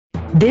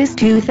This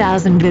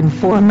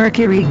 2004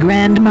 Mercury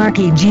Grand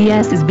Marquis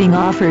GS is being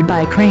offered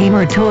by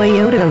Kramer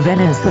Toyota of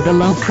Venice at a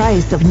low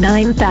price of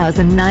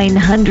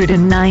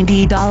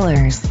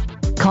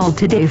 $9,990. Call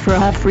today for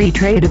a free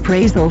trade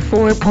appraisal.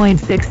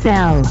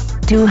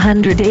 4.6L,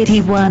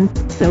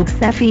 281,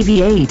 SOX-FE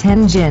V8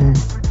 engine,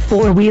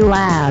 4-wheel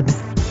ABS,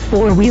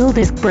 4-wheel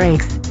disc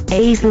brakes,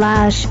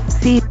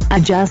 A/C,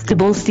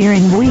 adjustable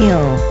steering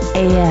wheel,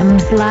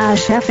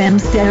 AM/FM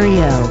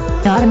stereo,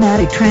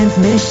 automatic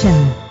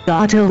transmission,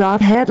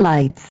 auto-off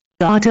headlights,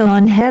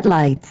 auto-on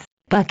headlights,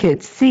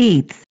 bucket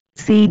seats,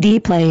 CD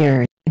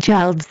player,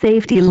 child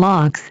safety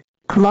locks,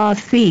 cloth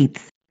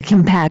seats,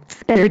 compact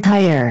spare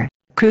tire,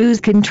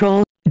 cruise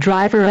control,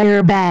 driver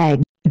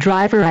airbag,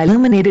 driver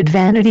illuminated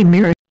vanity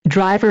mirror,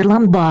 driver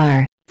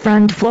lumbar,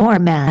 front floor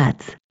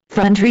mats,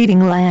 front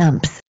reading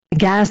lamps,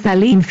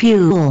 gasoline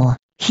fuel,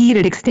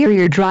 heated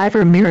exterior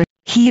driver mirror,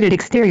 heated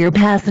exterior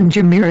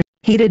passenger mirror,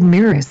 heated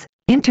mirrors,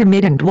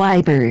 intermittent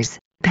wipers,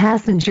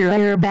 passenger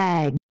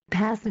airbag.